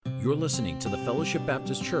You're listening to the Fellowship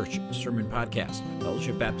Baptist Church Sermon Podcast.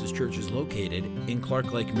 Fellowship Baptist Church is located in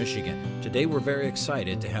Clark Lake, Michigan. Today we're very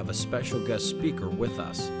excited to have a special guest speaker with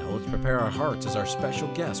us. Now let's prepare our hearts as our special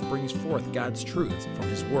guest brings forth God's truth from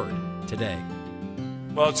His Word today.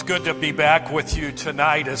 Well, it's good to be back with you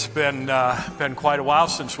tonight. It's been quite a while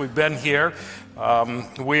since we've been here.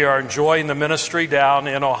 We are enjoying the ministry down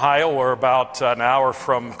in Ohio. We're about an hour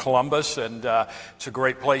from Columbus, and it's a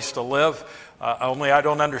great place to live. Only I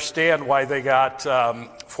don't understand why they got 4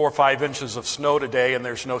 or 5 inches of snow today and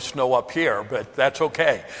there's no snow up here, but that's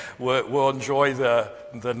okay. We'll enjoy the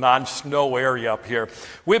non-snow area up here.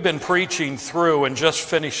 We've been preaching through and just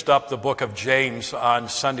finished up the book of James on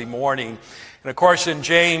Sunday morning. And of course, in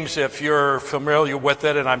James, if you're familiar with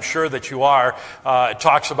it, and I'm sure that you are, it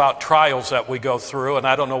talks about trials that we go through. And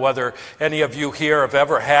I don't know whether any of you here have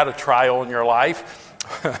ever had a trial in your life,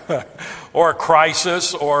 or a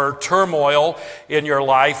crisis, or turmoil in your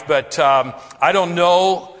life. But I don't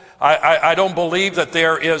know. I don't believe that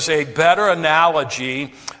there is a better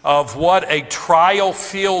analogy of what a trial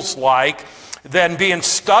feels like than being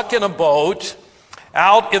stuck in a boat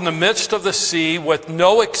out in the midst of the sea with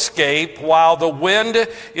no escape while the wind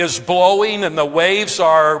is blowing and the waves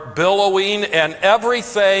are billowing and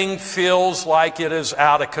everything feels like it is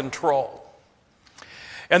out of control.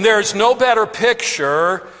 And there's no better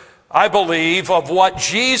picture, I believe, of what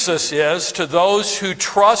Jesus is to those who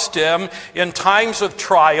trust Him in times of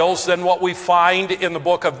trials than what we find in the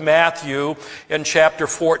book of Matthew in chapter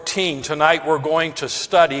 14. Tonight we're going to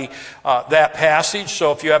study that passage.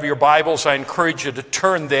 So if you have your Bibles, I encourage you to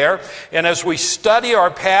turn there. And as we study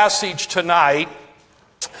our passage tonight,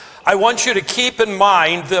 I want you to keep in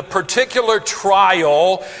mind the particular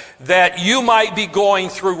trial that you might be going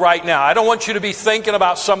through right now. I don't want you to be thinking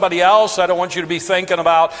about somebody else. I don't want you to be thinking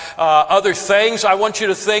about other things. I want you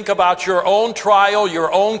to think about your own trial,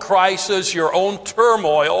 your own crisis, your own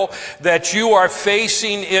turmoil that you are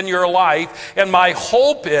facing in your life. And my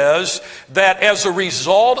hope is that as a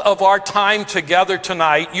result of our time together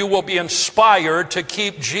tonight, you will be inspired to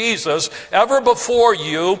keep Jesus ever before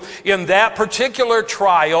you in that particular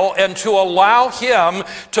trial and to allow Him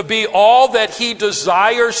to be all that He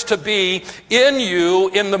desires to be in you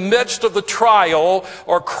in the midst of the trial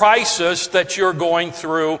or crisis that you're going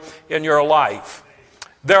through in your life.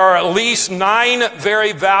 There are at least 9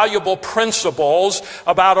 very valuable principles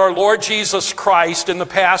about our Lord Jesus Christ in the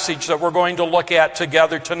passage that we're going to look at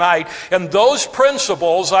together tonight. And those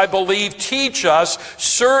principles, I believe, teach us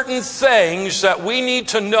certain things that we need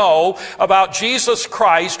to know about Jesus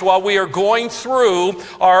Christ while we are going through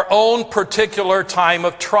our own particular time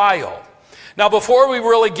of trial. Now, before we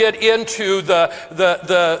really get into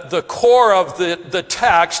the core of the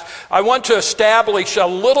text, I want to establish a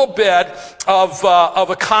little bit of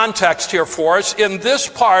a context here for us. In this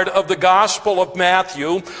part of the Gospel of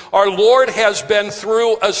Matthew, our Lord has been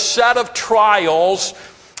through a set of trials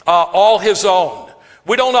all His own.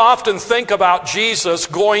 We don't often think about Jesus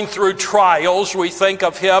going through trials. We think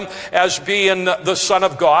of Him as being the Son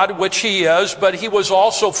of God, which He is, but He was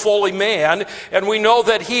also fully man. And we know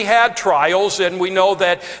that He had trials, and we know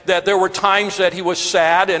that there were times that He was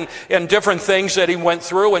sad and different things that He went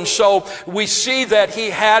through. And so we see that He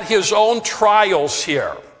had His own trials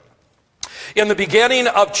here. In the beginning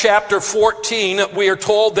of chapter 14, we are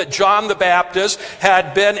told that John the Baptist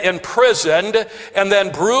had been imprisoned and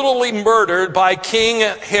then brutally murdered by King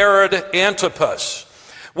Herod Antipas.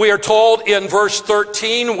 We are told in verse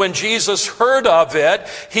 13, when Jesus heard of it,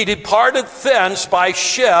 He departed thence by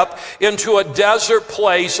ship into a desert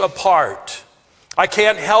place apart. I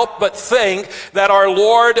can't help but think that our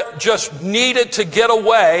Lord just needed to get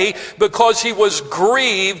away because He was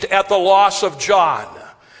grieved at the loss of John.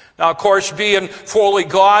 Now, of course, being fully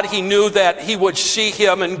God, He knew that He would see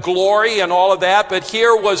Him in glory and all of that. But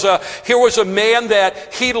here was a man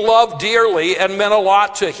that He loved dearly and meant a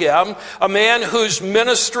lot to Him. A man whose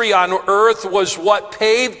ministry on earth was what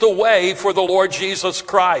paved the way for the Lord Jesus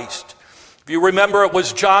Christ. If you remember, it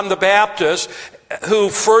was John the Baptist who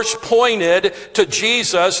first pointed to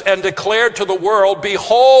Jesus and declared to the world,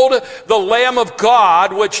 "Behold, the Lamb of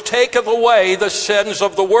God, which taketh away the sins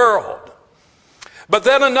of the world." But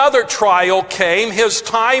then another trial came. His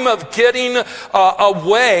time of getting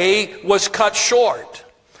away was cut short.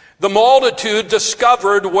 The multitude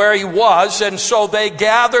discovered where He was, and so they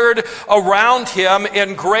gathered around Him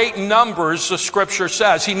in great numbers, the Scripture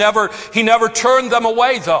says. He never turned them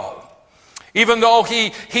away, though. Even though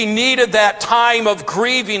he needed that time of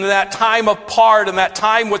grieving, that time apart, and that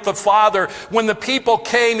time with the Father. When the people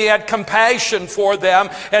came, He had compassion for them,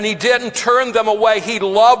 and He didn't turn them away. He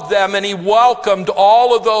loved them, and He welcomed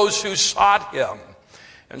all of those who sought Him.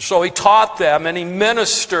 And so he taught them and he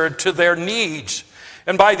ministered to their needs.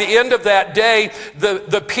 And by the end of that day,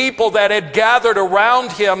 the people that had gathered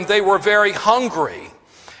around him, they were very hungry.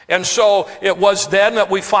 And so it was then that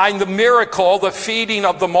we find the miracle, the feeding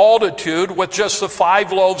of the multitude with just the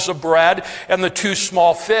 5 loaves of bread and the 2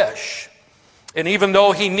 small fish. And even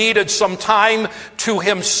though he needed some time to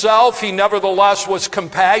himself, he nevertheless was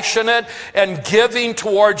compassionate and giving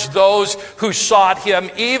towards those who sought him,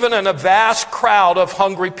 even in a vast crowd of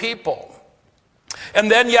hungry people. And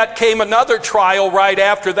then yet came another trial right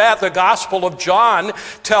after that. The Gospel of John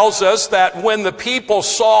tells us that when the people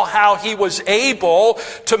saw how he was able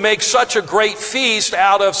to make such a great feast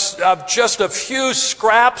out of just a few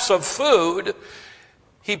scraps of food,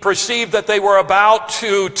 he perceived that they were about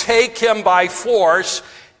to take him by force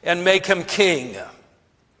and make him king.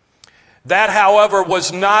 That, however,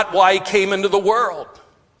 was not why he came into the world.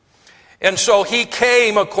 And so he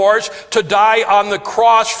came, of course, to die on the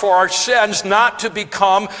cross for our sins, not to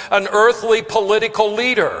become an earthly political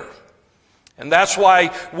leader. And that's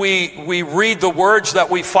why we read the words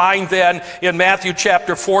that we find then in Matthew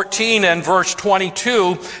chapter 14 and verse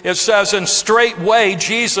 22. It says, "And straightway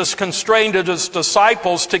Jesus constrained his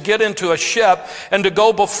disciples to get into a ship and to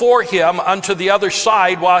go before him unto the other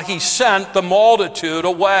side while he sent the multitude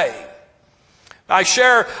away." I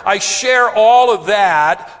share all of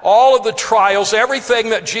that, all of the trials, everything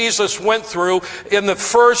that Jesus went through in the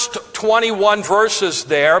first 21 verses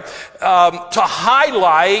there to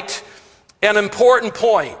highlight an important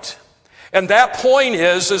point. And that point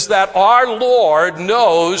is that our Lord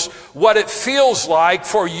knows what it feels like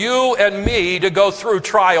for you and me to go through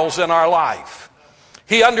trials in our life.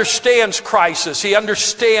 He understands crisis. He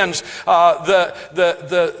understands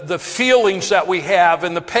the feelings that we have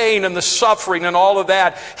and the pain and the suffering and all of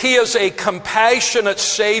that. He is a compassionate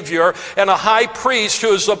Savior and a high priest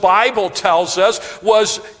who, as the Bible tells us,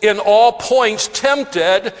 was in all points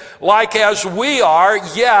tempted like as we are,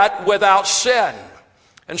 yet without sin.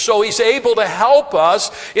 And so he's able to help us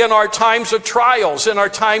in our times of trials, in our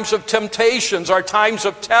times of temptations, our times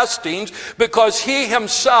of testings, because he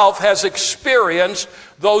himself has experienced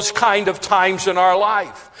those kind of times in our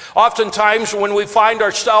life. Oftentimes when we find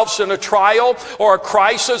ourselves in a trial or a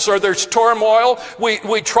crisis or there's turmoil,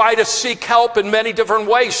 we try to seek help in many different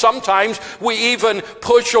ways. Sometimes we even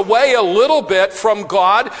push away a little bit from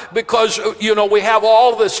God because, we have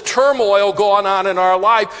all this turmoil going on in our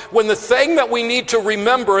life, when the thing that we need to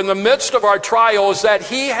remember in the midst of our trial is that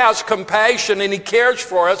he has compassion and he cares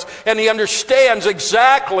for us and he understands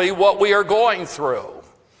exactly what we are going through.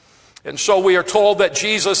 And so we are told that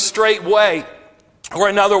Jesus straightway, or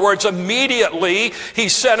in other words, immediately, he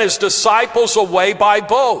sent his disciples away by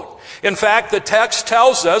boat. In fact, the text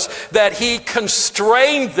tells us that he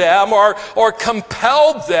constrained them or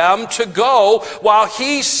compelled them to go while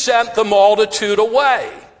he sent the multitude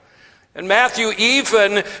away. And Matthew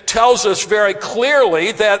even tells us very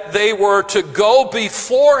clearly that they were to go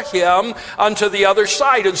before him unto the other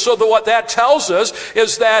side. And so what that tells us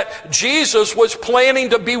is that Jesus was planning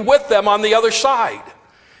to be with them on the other side.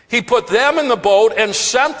 He put them in the boat and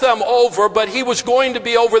sent them over, but he was going to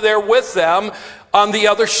be over there with them on the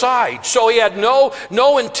other side. So he had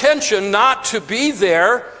no intention not to be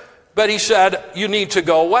there, but he said, you need to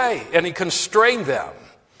go away. And he constrained them.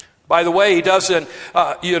 By the way, he doesn't,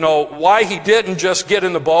 why he didn't just get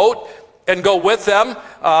in the boat and go with them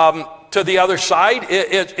to the other side.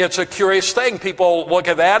 It's a curious thing. People look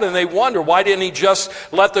at that and they wonder, why didn't he just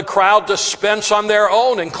let the crowd dispense on their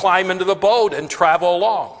own and climb into the boat and travel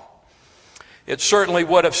along? It certainly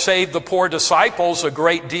would have saved the poor disciples a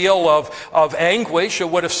great deal of anguish. It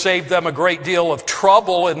would have saved them a great deal of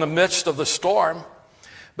trouble in the midst of the storm.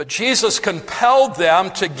 But Jesus compelled them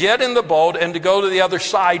to get in the boat and to go to the other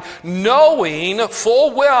side, knowing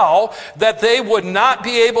full well that they would not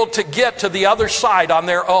be able to get to the other side on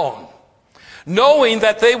their own. Knowing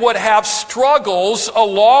that they would have struggles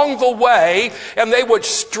along the way and they would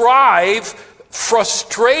strive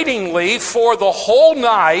frustratingly for the whole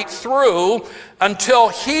night through until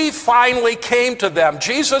he finally came to them.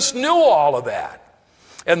 Jesus knew all of that.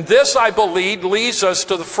 And this, I believe, leads us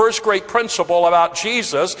to the first great principle about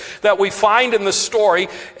Jesus that we find in the story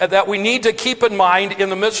that we need to keep in mind in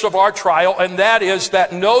the midst of our trial, and that is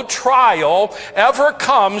that no trial ever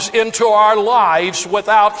comes into our lives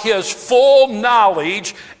without his full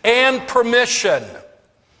knowledge and permission.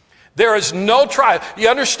 There is no trial. You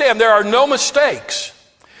understand, there are no mistakes.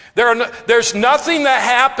 There's nothing that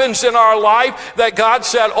happens in our life that God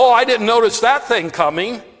said, I didn't notice that thing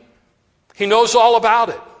coming. He knows all about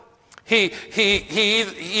it.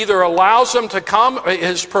 He either allows them to come,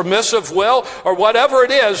 his permissive will, or whatever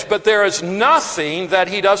it is, but there is nothing that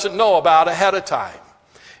he doesn't know about ahead of time.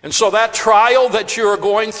 And so that trial that you're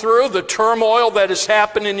going through, the turmoil that is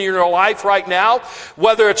happening in your life right now,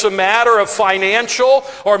 whether it's a matter of financial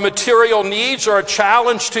or material needs or a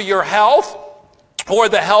challenge to your health, or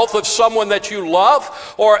the health of someone that you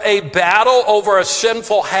love, or a battle over a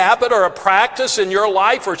sinful habit or a practice in your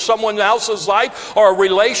life or someone else's life, or a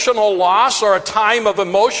relational loss, or a time of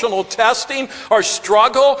emotional testing or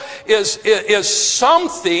struggle, is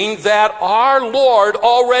something that our Lord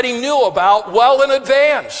already knew about well in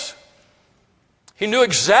advance. He knew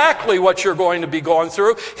exactly what you're going to be going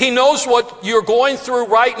through. He knows what you're going through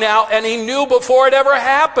right now, and he knew before it ever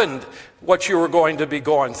happened what you were going to be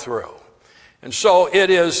going through. And so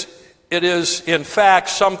it is in fact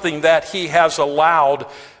something that he has allowed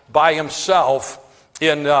by himself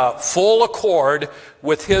in full accord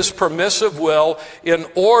with his permissive will in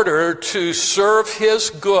order to serve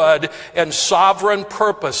his good and sovereign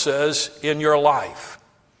purposes in your life.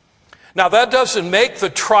 Now, that doesn't make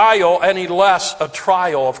the trial any less a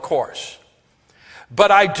trial, of course.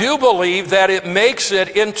 But I do believe that it makes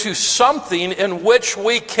it into something in which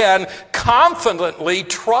we can confidently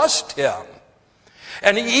trust him.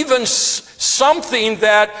 And even something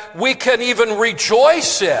that we can even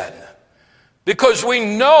rejoice in. Because we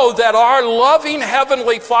know that our loving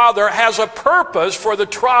Heavenly Father has a purpose for the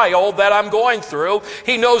trial that I'm going through.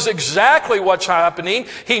 He knows exactly what's happening.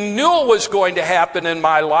 He knew it was going to happen in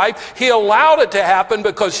my life. He allowed it to happen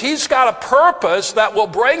because He's got a purpose that will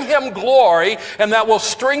bring Him glory and that will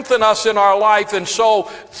strengthen us in our life. And so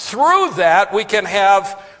through that, we can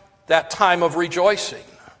have that time of rejoicing.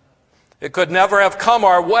 It could never have come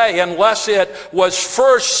our way unless it was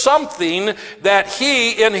first something that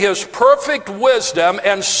He, in His perfect wisdom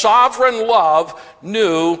and sovereign love,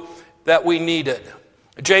 knew that we needed.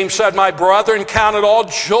 James said, "My brethren, count it all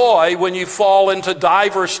joy when you fall into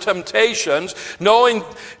divers temptations, knowing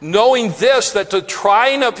this, that the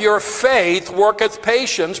trying of your faith worketh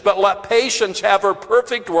patience, but let patience have her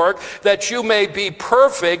perfect work, that you may be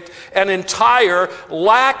perfect and entire,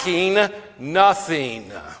 lacking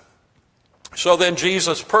nothing." So then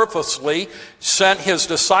Jesus purposely sent His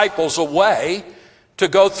disciples away to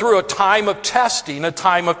go through a time of testing, a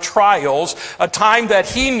time of trials, a time that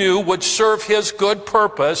He knew would serve His good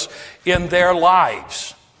purpose in their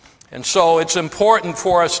lives. And so it's important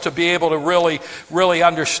for us to be able to really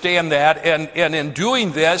understand that. And in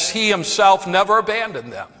doing this, He Himself never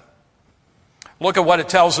abandoned them. Look at what it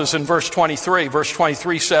tells us in verse 23. Verse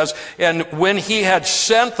 23 says, "And when He had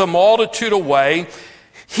sent the multitude away,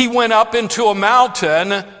 He went up into a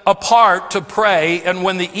mountain apart to pray, and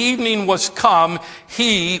when the evening was come,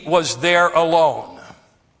 He was there alone."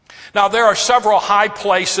 Now, there are several high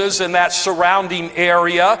places in that surrounding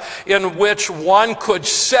area in which one could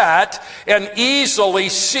set and easily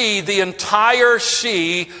see the entire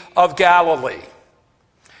Sea of Galilee.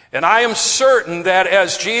 And I am certain that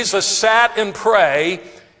as Jesus sat and prayed,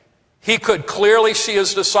 He could clearly see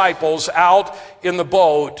His disciples out in the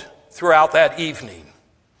boat throughout that evening.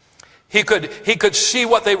 He could see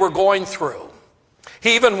what they were going through.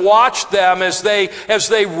 He even watched them as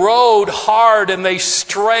they rowed hard and they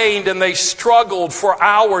strained and they struggled for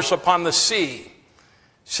hours upon the sea,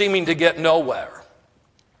 seeming to get nowhere.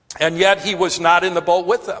 And yet He was not in the boat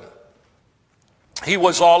with them. He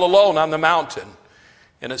was all alone on the mountain.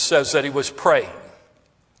 And it says that He was praying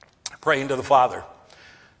to the Father.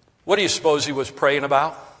 What do you suppose He was praying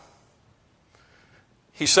about?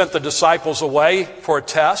 He sent the disciples away for a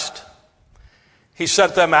test. He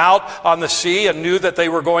sent them out on the sea and knew that they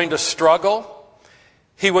were going to struggle.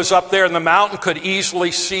 He was up there in the mountain, could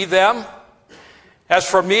easily see them. As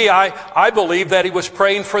for me, I believe that He was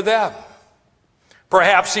praying for them.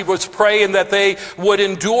 Perhaps He was praying that they would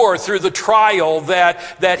endure through the trial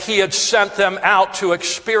that He had sent them out to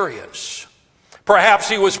experience. Perhaps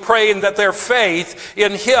He was praying that their faith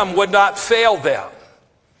in Him would not fail them.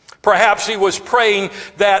 Perhaps He was praying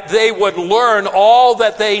that they would learn all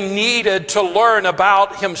that they needed to learn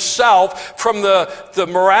about Himself from the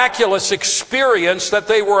miraculous experience that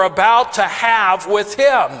they were about to have with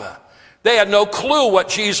Him. They had no clue what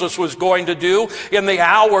Jesus was going to do in the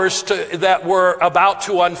hours that were about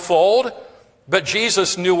to unfold, but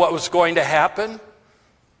Jesus knew what was going to happen.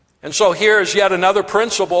 And so here is yet another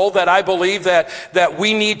principle that I believe that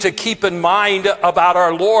we need to keep in mind about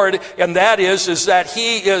our Lord, and that is that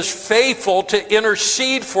He is faithful to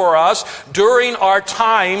intercede for us during our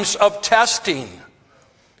times of testing.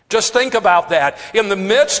 Just think about that. In the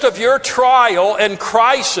midst of your trial and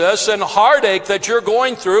crisis and heartache that you're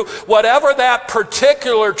going through, whatever that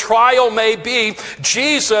particular trial may be,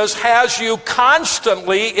 Jesus has you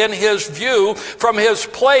constantly in his view from his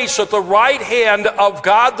place at the right hand of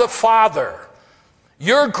God the Father.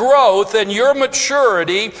 Your growth and your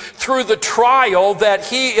maturity through the trial that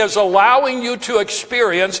he is allowing you to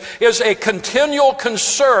experience is a continual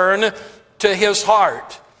concern to his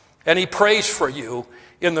heart. And he prays for you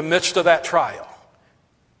in the midst of that trial.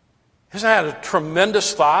 Isn't that a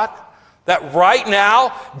tremendous thought? That right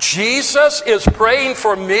now, Jesus is praying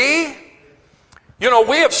for me? You know,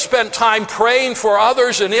 we have spent time praying for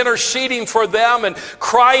others and interceding for them and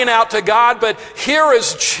crying out to God, but here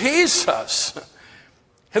is Jesus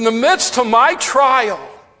in the midst of my trial,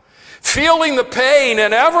 feeling the pain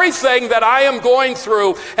and everything that I am going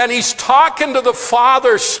through, and he's talking to the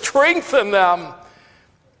Father, strengthen them.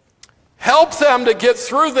 Help them to get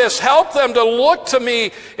through this. Help them to look to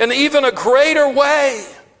me in even a greater way.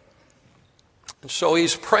 And so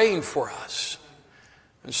he's praying for us.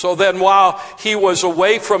 And so then while he was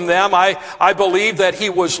away from them, I believe that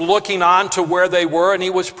he was looking on to where they were and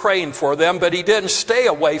he was praying for them, but he didn't stay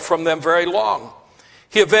away from them very long.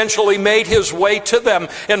 He eventually made his way to them.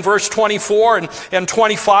 In verse 24 and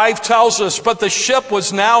 25 tells us, but the ship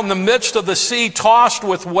was now in the midst of the sea, tossed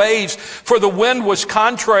with waves, for the wind was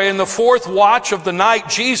contrary. In the fourth watch of the night,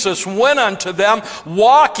 Jesus went unto them,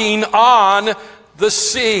 walking on the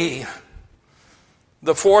sea.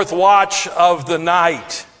 The fourth watch of the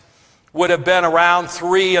night would have been around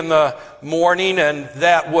 3 in the morning, and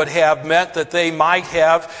that would have meant that they might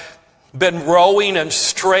have been rowing and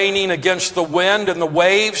straining against the wind and the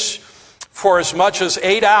waves for as much as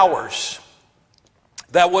 8 hours.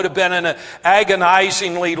 That would have been an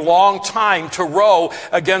agonizingly long time to row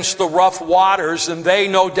against the rough waters, and they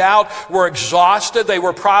no doubt were exhausted. They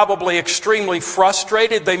were probably extremely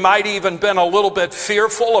frustrated. They might even been a little bit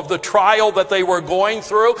fearful of the trial that they were going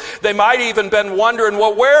through. They might even been wondering,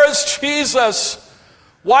 well, where is Jesus?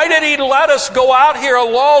 Why did he let us go out here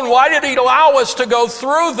alone? Why did he allow us to go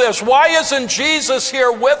through this? Why isn't Jesus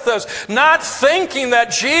here with us? Not thinking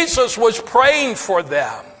that Jesus was praying for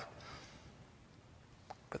them.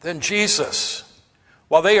 But then Jesus,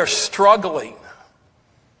 while they are struggling,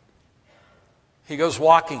 he goes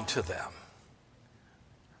walking to them.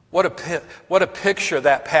 What a picture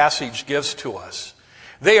that passage gives to us.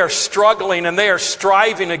 They are struggling and they are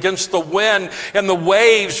striving against the wind and the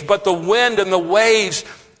waves, but the wind and the waves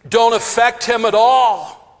don't affect him at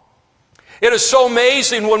all. It is so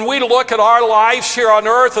amazing when we look at our lives here on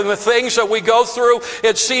earth and the things that we go through.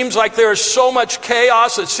 It seems like there's so much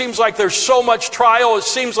chaos. It seems like there's so much trial. It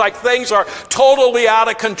seems like things are totally out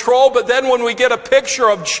of control. But then when we get a picture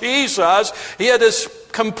of Jesus, he had this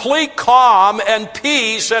complete calm and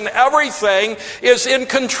peace, and everything is in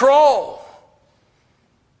control.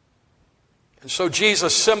 And so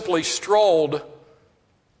Jesus simply strolled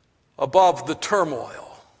above the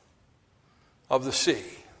turmoil of the sea.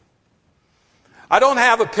 I don't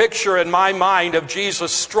have a picture in my mind of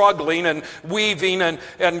Jesus struggling and weaving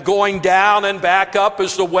and going down and back up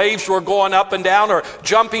as the waves were going up and down, or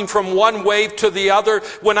jumping from one wave to the other.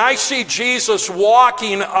 When I see Jesus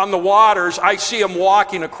walking on the waters, I see him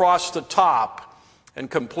walking across the top in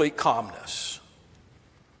complete calmness.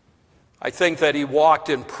 I think that he walked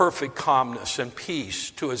in perfect calmness and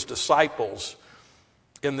peace to his disciples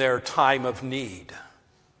in their time of need.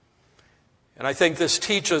 And I think this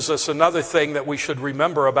teaches us another thing that we should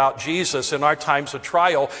remember about Jesus in our times of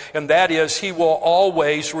trial, and that is he will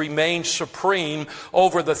always remain supreme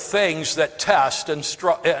over the things that test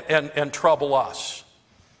and trouble us.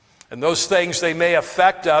 And those things, they may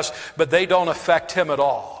affect us, but they don't affect him at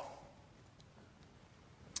all.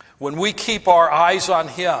 When we keep our eyes on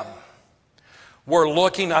him, we're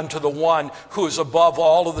looking unto the one who is above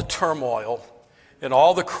all of the turmoil and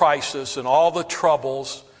all the crisis and all the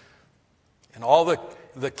troubles and all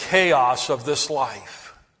the chaos of this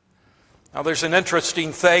life. Now, there's an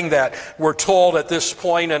interesting thing that we're told at this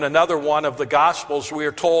point in another one of the Gospels. We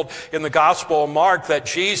are told in the Gospel of Mark that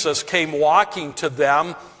Jesus came walking to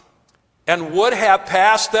them and would have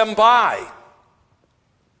passed them by.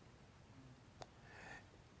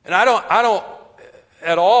 And I don't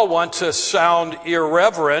at all want to sound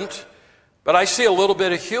irreverent, but I see a little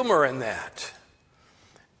bit of humor in that.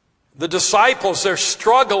 The disciples, they're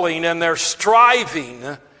struggling and they're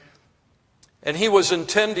striving, and he was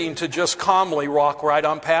intending to just calmly walk right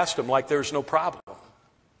on past them like there's no problem.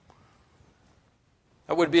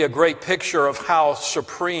 That would be a great picture of how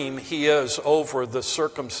supreme he is over the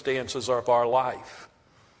circumstances of our life.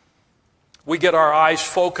 We get our eyes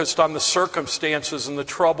focused on the circumstances and the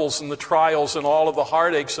troubles and the trials and all of the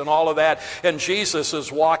heartaches and all of that. And Jesus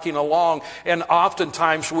is walking along. And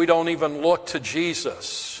oftentimes we don't even look to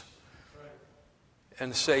Jesus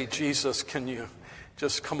and say, Jesus, can you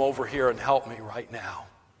just come over here and help me right now?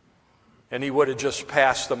 And he would have just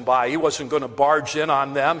passed them by. He wasn't going to barge in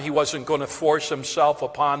on them. He wasn't going to force himself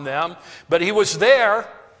upon them. But he was there.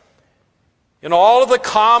 In all of the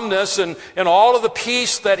calmness and all of the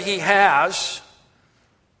peace that he has,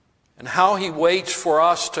 and how he waits for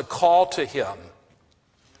us to call to him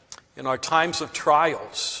in our times of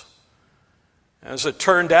trials. As it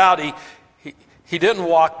turned out, he didn't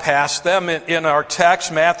walk past them. In our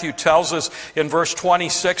text, Matthew tells us in verse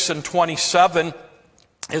 26 and 27,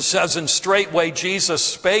 it says, and straightway Jesus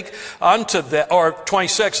spake unto them, or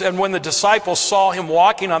 26, and when the disciples saw him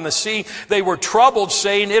walking on the sea, they were troubled,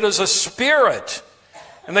 saying, it is a spirit.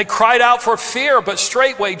 And they cried out for fear, but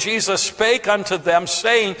straightway Jesus spake unto them,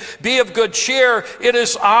 saying, be of good cheer, it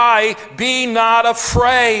is I, be not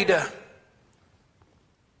afraid.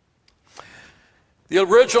 The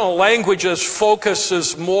original languages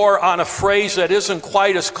focuses more on a phrase that isn't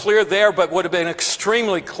quite as clear there, but would have been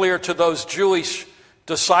extremely clear to those Jewish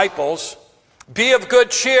disciples. Be of good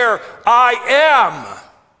cheer, I am.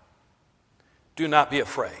 Do not be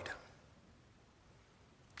afraid.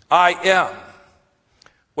 I am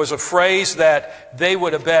was a phrase that they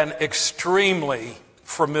would have been extremely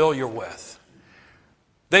familiar with.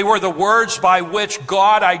 They were the words by which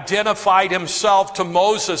God identified himself to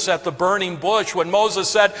Moses at the burning bush when Moses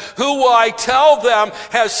said, who will I tell them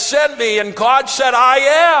has sent me? And God said, I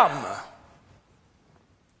am.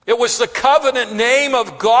 It was the covenant name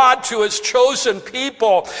of God to his chosen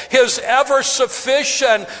people, his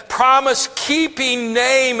ever-sufficient, promise-keeping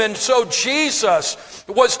name. And so Jesus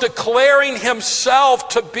was declaring himself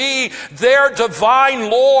to be their divine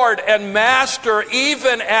Lord and Master,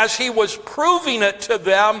 even as he was proving it to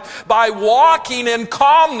them by walking in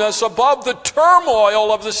calmness above the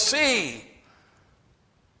turmoil of the sea.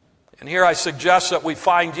 And here I suggest that we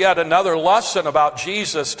find yet another lesson about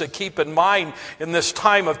Jesus to keep in mind in this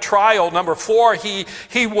time of trial. Number 4, he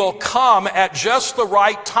will come at just the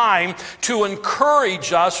right time to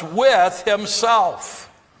encourage us with himself.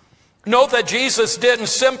 Note that Jesus didn't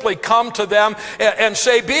simply come to them and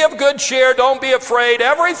say, be of good cheer, don't be afraid,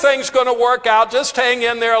 everything's going to work out, just hang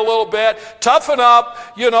in there a little bit, toughen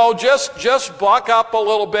up, just buck up a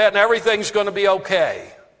little bit and everything's going to be okay.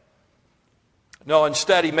 No,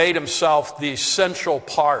 instead he made himself the essential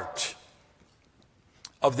part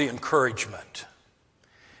of the encouragement.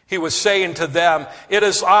 He was saying to them, it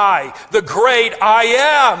is I, the great I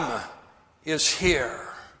am, is here.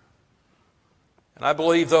 And I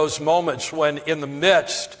believe those moments when in the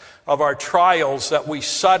midst of our trials that we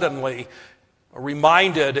suddenly are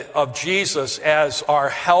reminded of Jesus as our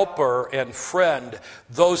helper and friend,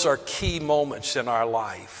 those are key moments in our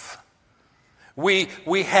life. We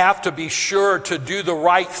have to be sure to do the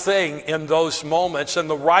right thing in those moments, and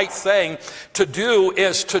the right thing to do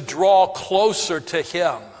is to draw closer to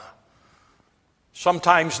him.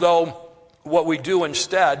 Sometimes, though, what we do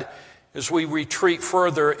instead is we retreat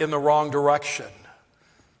further in the wrong direction.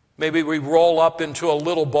 Maybe we roll up into a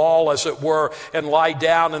little ball, as it were, and lie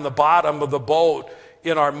down in the bottom of the boat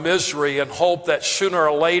in our misery and hope that sooner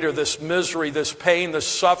or later this misery, this pain, this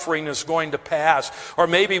suffering is going to pass. Or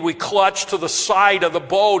maybe we clutch to the side of the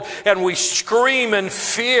boat and we scream in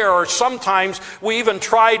fear, or sometimes we even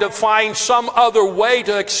try to find some other way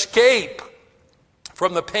to escape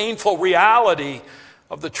from the painful reality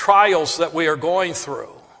of the trials that we are going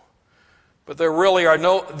through. But there really are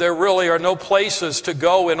no places to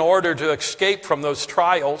go in order to escape from those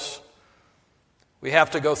trials. We have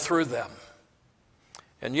to go through them.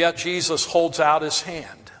 And yet Jesus holds out his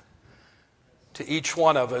hand to each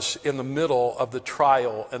one of us in the middle of the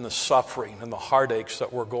trial and the suffering and the heartaches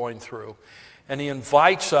that we're going through. And he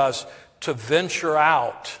invites us to venture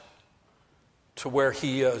out to where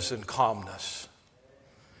he is in calmness,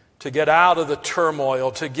 to get out of the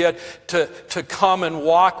turmoil, to come and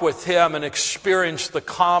walk with him and experience the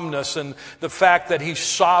calmness and the fact that he's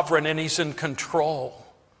sovereign and he's in control.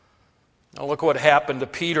 Now look what happened to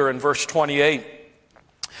Peter in verse 28.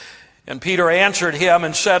 And Peter answered him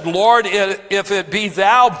and said, Lord, if it be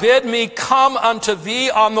thou, bid me come unto thee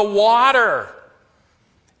on the water.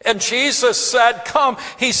 And Jesus said, come.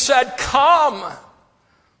 He said, come.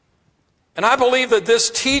 And I believe that this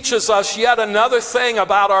teaches us yet another thing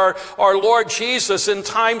about our Lord Jesus in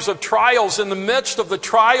times of trials. In the midst of the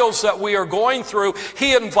trials that we are going through,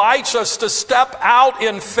 he invites us to step out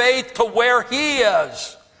in faith to where he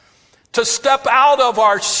is, To step out of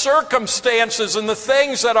our circumstances and the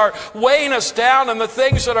things that are weighing us down and the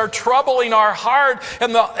things that are troubling our heart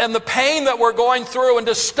and the pain that we're going through, and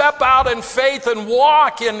to step out in faith and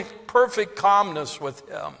walk in perfect calmness with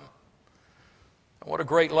Him. And what a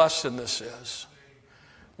great lesson this is.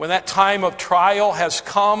 When that time of trial has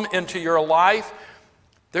come into your life,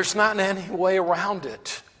 there's not any way around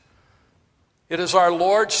it. It is our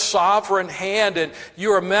Lord's sovereign hand, and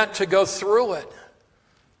you are meant to go through it.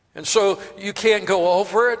 And so you can't go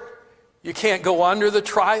over it. You can't go under the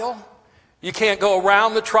trial. You can't go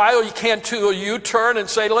around the trial. You can't do a U-turn and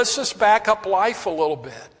say, let's just back up life a little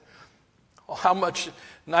bit. Oh, how much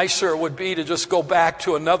nicer it would be to just go back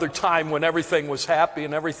to another time when everything was happy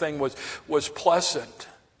and everything was pleasant.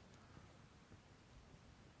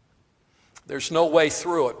 There's no way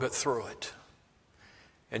through it but through it.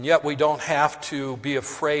 And yet we don't have to be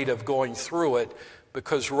afraid of going through it,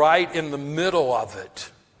 because right in the middle of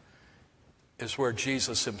it is where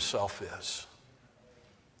Jesus Himself is.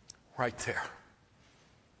 Right there.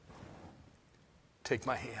 Take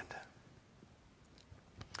my hand.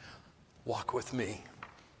 Walk with me.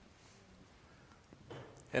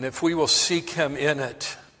 And if we will seek Him in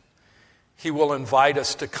it, He will invite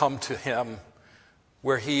us to come to Him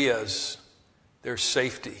where He is. There's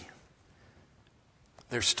safety.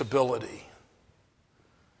 There's stability.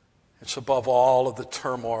 It's above all of the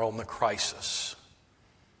turmoil and the crisis.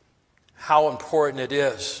 How important it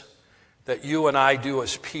is that you and I do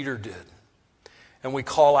as Peter did, and we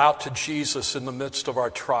call out to Jesus in the midst of our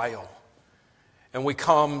trial, and we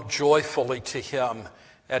come joyfully to Him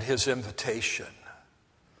at His invitation.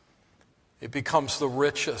 It becomes the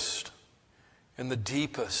richest and the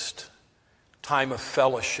deepest time of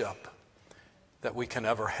fellowship that we can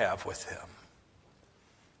ever have with Him,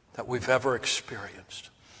 that we've ever experienced.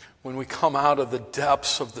 When we come out of the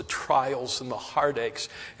depths of the trials and the heartaches,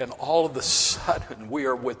 and all of a sudden we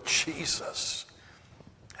are with Jesus,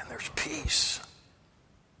 and there's peace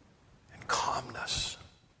and calmness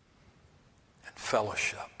and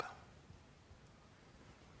fellowship.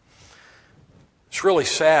 It's really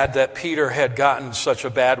sad that Peter had gotten such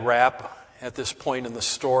a bad rap at this point in the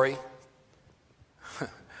story.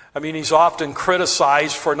 I mean, he's often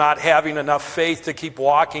criticized for not having enough faith to keep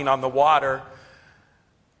walking on the water.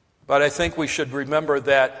 But I think we should remember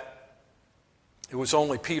that it was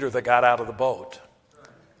only Peter that got out of the boat.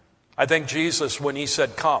 I think Jesus, when He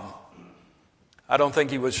said, come, I don't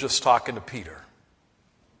think He was just talking to Peter.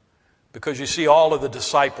 Because you see, all of the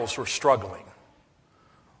disciples were struggling.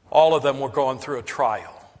 All of them were going through a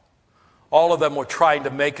trial. All of them were trying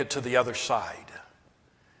to make it to the other side.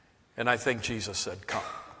 And I think Jesus said, come.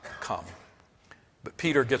 But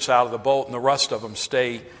Peter gets out of the boat, and the rest of them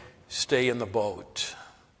stay in the boat.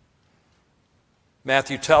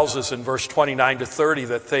 Matthew tells us in verse 29 to 30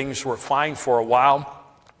 that things were fine for a while.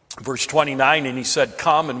 Verse 29, and he said,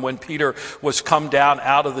 come. And when Peter was come down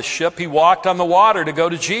out of the ship, he walked on the water to go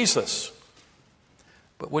to Jesus.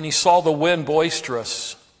 But when he saw the wind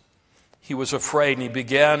boisterous, he was afraid,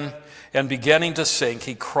 and beginning to sink,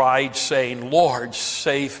 he cried, saying, Lord,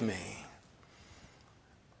 save me.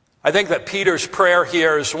 I think that Peter's prayer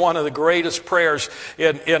here is one of the greatest prayers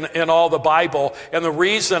in all the Bible. And the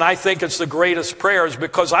reason I think it's the greatest prayer is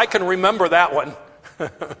because I can remember that one.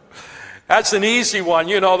 That's an easy one.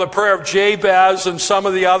 You know, the prayer of Jabez and some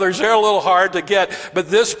of the others, they're a little hard to get.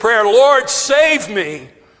 But this prayer, Lord, save me.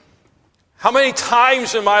 How many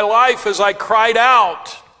times in my life has I cried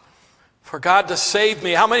out for God to save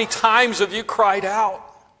me? How many times have you cried out?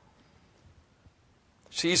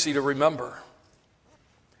 It's easy to remember.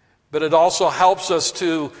 But it also helps us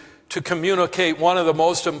to communicate one of the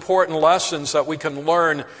most important lessons that we can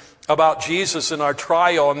learn about Jesus in our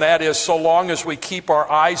trial, and that is, so long as we keep our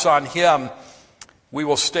eyes on Him, we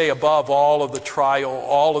will stay above all of the trial,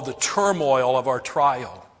 all of the turmoil of our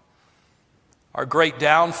trial. Our great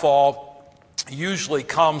downfall usually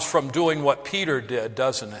comes from doing what Peter did,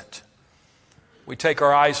 doesn't it? We take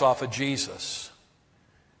our eyes off of Jesus,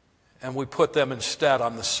 and we put them instead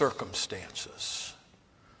on the circumstances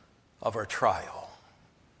of our trial.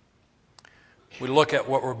 We look at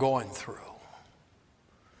what we're going through.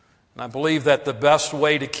 And I believe that the best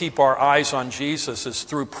way to keep our eyes on Jesus is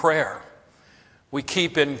through prayer. We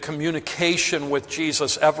keep in communication with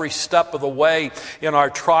Jesus every step of the way in our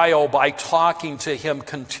trial by talking to Him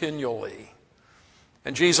continually.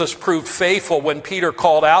 And Jesus proved faithful when Peter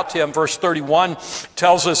called out to Him. Verse 31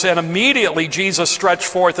 tells us, and immediately Jesus stretched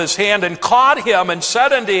forth His hand and caught him and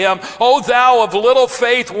said unto him, O thou of little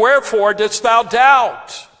faith, wherefore didst thou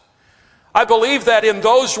doubt? I believe that in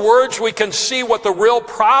those words we can see what the real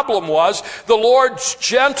problem was. The Lord's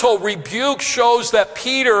gentle rebuke shows that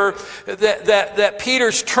Peter's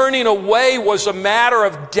turning away was a matter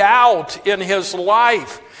of doubt in his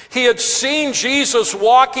life. He had seen Jesus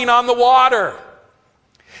walking on the water.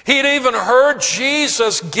 He had even heard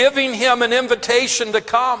Jesus giving him an invitation to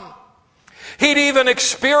come. He'd even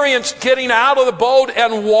experienced getting out of the boat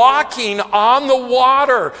and walking on the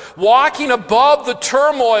water, walking above the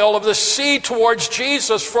turmoil of the sea towards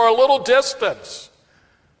Jesus for a little distance.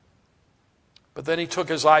 But then he took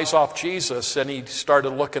his eyes off Jesus and he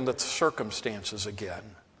started looking at the circumstances again.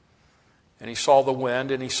 And he saw the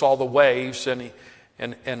wind and he saw the waves and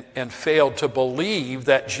failed to believe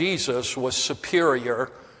that Jesus was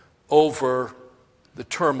superior over the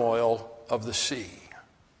turmoil of the sea.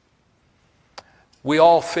 We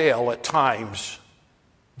all fail at times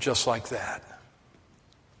just like that.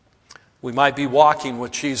 We might be walking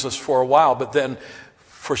with Jesus for a while, but then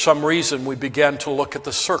for some reason we begin to look at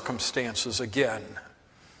the circumstances again.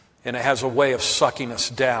 And it has a way of sucking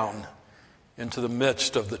us down into the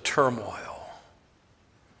midst of the turmoil.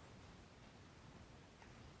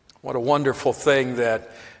 What a wonderful thing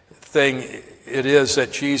it is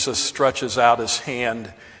that Jesus stretches out his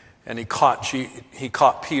hand and he caught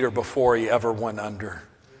Peter before he ever went under.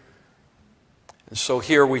 And so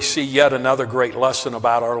here we see yet another great lesson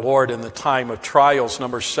about our Lord in the time of trials.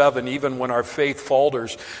 Number 7, even when our faith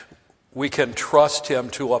falters, we can trust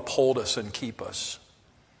him to uphold us and keep us.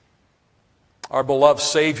 Our beloved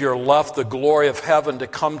Savior left the glory of heaven to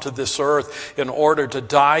come to this earth in order to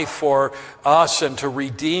die for us and to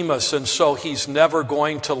redeem us. And so he's never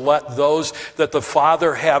going to let those that the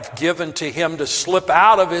Father have given to him to slip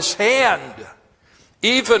out of his hand,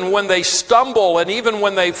 even when they stumble and even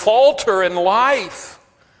when they falter in life.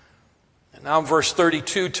 And now verse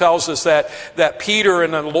 32 tells us that Peter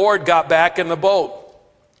and the Lord got back in the boat.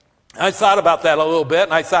 I thought about that a little bit,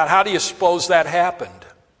 and I thought, how do you suppose that happened?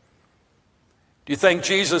 Do you think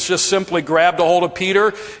Jesus just simply grabbed a hold of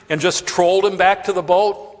Peter and just trolled him back to the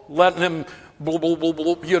boat, letting him in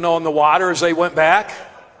the water as they went back?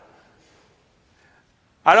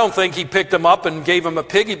 I don't think he picked him up and gave him a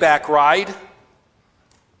piggyback ride.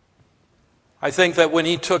 I think that when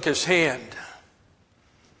he took his hand,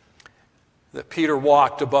 that Peter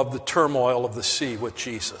walked above the turmoil of the sea with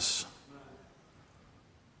Jesus.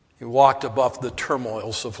 He walked above the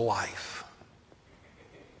turmoils of life.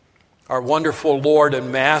 Our wonderful Lord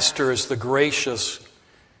and Master is the gracious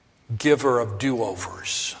giver of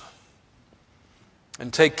do-overs.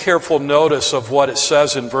 And take careful notice of what it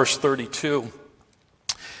says in verse 32.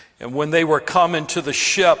 And when they were come into the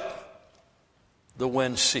ship, the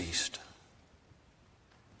wind ceased.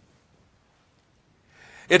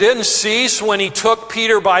 It didn't cease when he took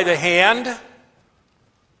Peter by the hand.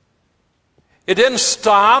 It didn't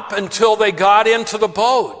stop until they got into the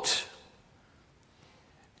boat.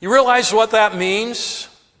 You realize what that means?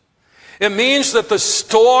 It means that the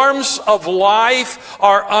storms of life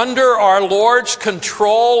are under our Lord's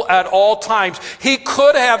control at all times. He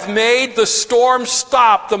could have made the storm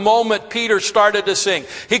stop the moment Peter started to sink.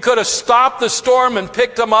 He could have stopped the storm and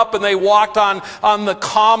picked him up and they walked on the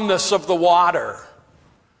calmness of the water.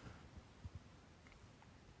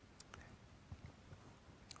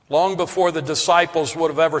 Long before the disciples would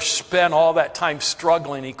have ever spent all that time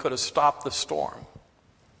struggling, he could have stopped the storm.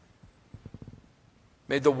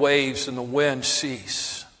 Made the waves and the wind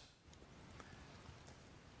cease.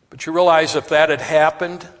 But you realize if that had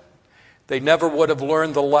happened, they never would have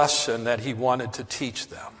learned the lesson that he wanted to teach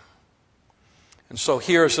them. And so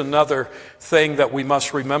here's another thing that we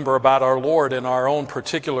must remember about our Lord in our own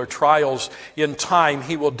particular trials. In time,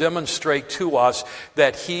 he will demonstrate to us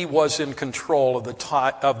that he was in control of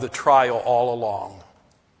the trial all along.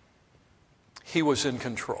 He was in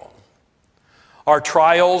control. Our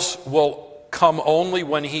trials will come only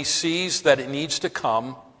when he sees that it needs to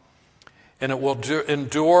come, and it will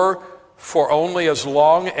endure for only as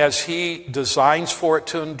long as he designs for it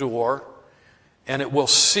to endure, and it will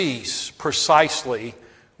cease precisely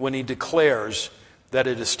when he declares that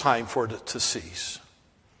it is time for it to cease.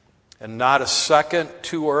 And not a second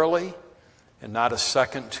too early, and not a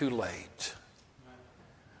second too late.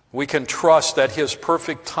 We can trust that his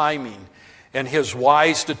perfect timing and his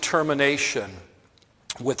wise determination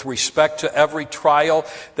with respect to every trial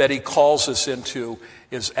that he calls us into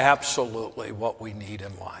is absolutely what we need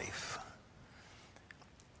in life.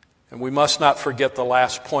 And we must not forget the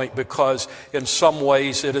last point, because in some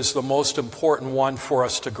ways it is the most important one for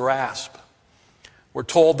us to grasp. We're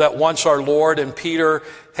told that once our Lord and Peter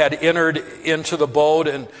had entered into the boat,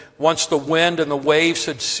 and once the wind and the waves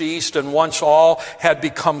had ceased, and once all had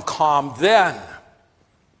become calm, then,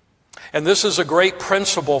 and this is a great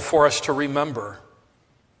principle for us to remember,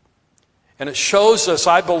 and it shows us,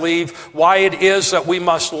 I believe, why it is that we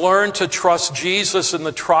must learn to trust Jesus in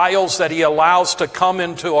the trials that He allows to come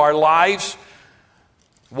into our lives.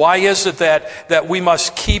 Why is it that we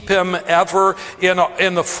must keep Him ever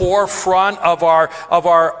in the forefront of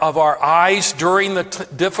our eyes during the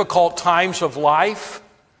difficult times of life?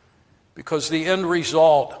 Because the end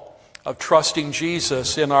result of trusting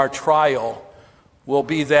Jesus in our trial will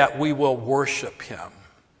be that we will worship Him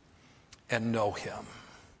and know Him.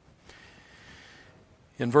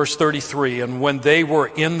 In verse 33, and when they were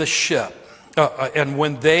in the ship, and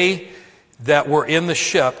when they that were in the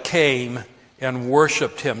ship came and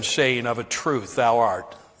worshiped Him, saying, of a truth, thou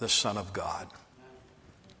art the Son of God.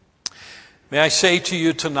 May I say to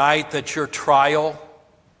you tonight that your trial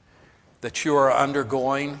that you are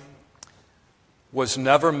undergoing was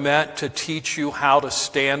never meant to teach you how to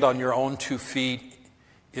stand on your own 2 feet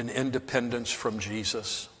in independence from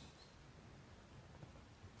Jesus.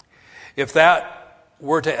 If that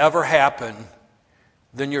were to ever happen,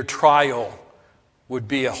 then your trial would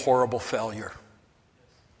be a horrible failure.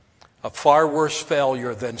 A far worse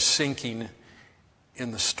failure than sinking in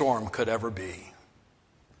the storm could ever be.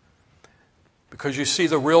 Because you see,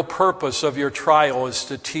 the real purpose of your trial is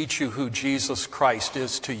to teach you who Jesus Christ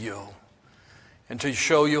is to you, and to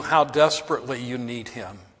show you how desperately you need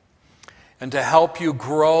Him, and to help you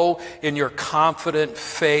grow in your confident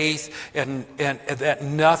faith and that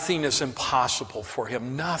nothing is impossible for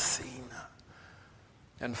Him, nothing.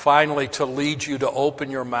 And finally, to lead you to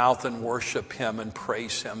open your mouth and worship Him and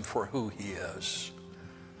praise Him for who He is.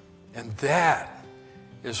 And that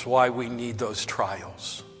is why we need those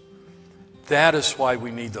trials. That is why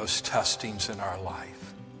we need those testings in our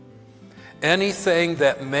life. Anything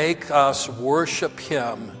that make us worship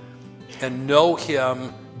Him and know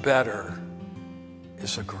Him better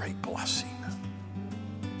is a great blessing.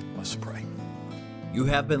 Let's pray. You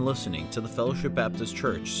have been listening to the Fellowship Baptist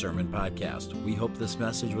Church Sermon Podcast. We hope this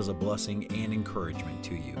message was a blessing and encouragement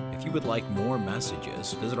to you. If you would like more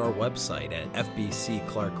messages, visit our website at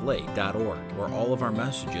fbcclarklake.org, where all of our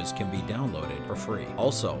messages can be downloaded for free.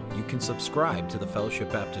 Also, you can subscribe to the Fellowship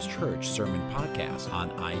Baptist Church Sermon Podcast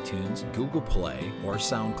on iTunes, Google Play, or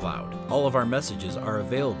SoundCloud. All of our messages are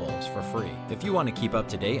available for free. If you want to keep up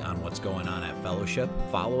to date on what's going on at Fellowship,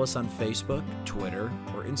 follow us on Facebook, Twitter,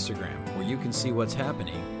 or Instagram, where you can see what's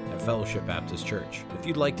happening at Fellowship Baptist Church. If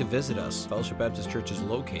you'd like to visit us, Fellowship Baptist Church is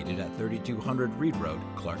located at 3200 Reed Road,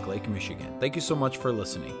 Clark Lake, Michigan. Thank you so much for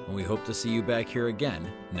listening, and we hope to see you back here again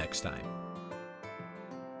next time.